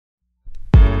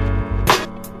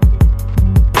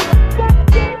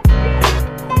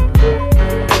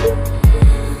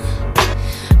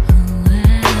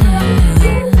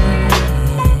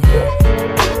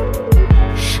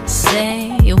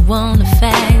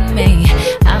me.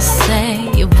 I say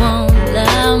you won't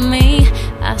love me.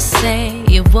 I say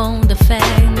you won't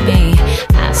affect me.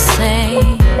 I say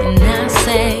and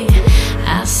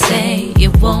I say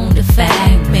you won't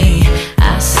affect me.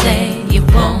 I say you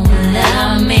won't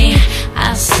love me.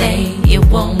 I say you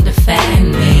won't affect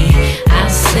me. I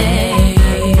say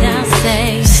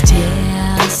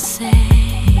still say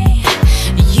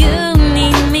you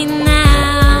need me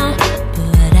now,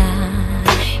 but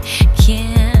I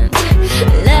can't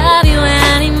love you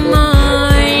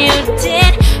anymore. You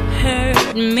did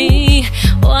hurt me.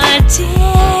 Why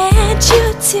did you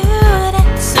do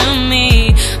that to me?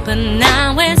 But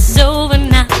now it's over,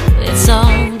 now it's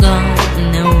all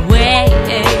gone away.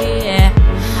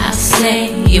 I say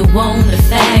you won't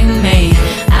affect me.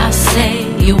 I say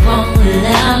you won't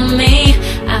love me.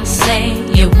 I say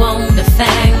you won't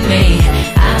affect me.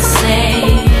 I say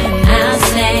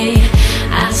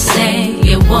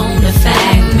you won't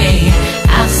affect me.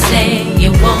 I say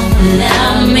you won't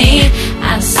love me.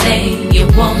 I say you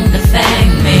won't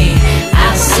affect me. I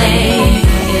say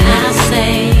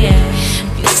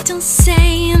you're still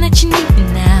saying that you need me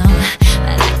now,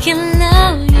 but I can't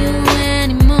love you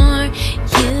anymore.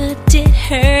 You did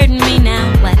hurt me, now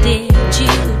what did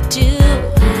you do?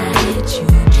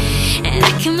 And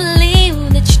I can't believe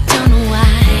that you don't know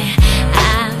why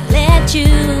I let you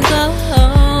go.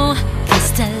 'Cause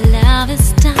the love is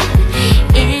done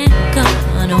and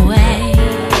gone away.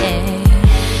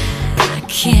 I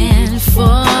can't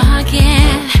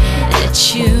forget that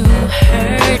you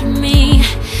hurt me,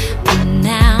 but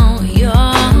now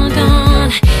you're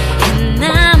gone and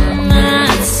I'm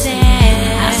upset.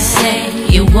 I say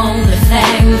you won't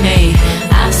affect me.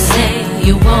 I say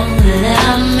you won't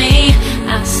love me.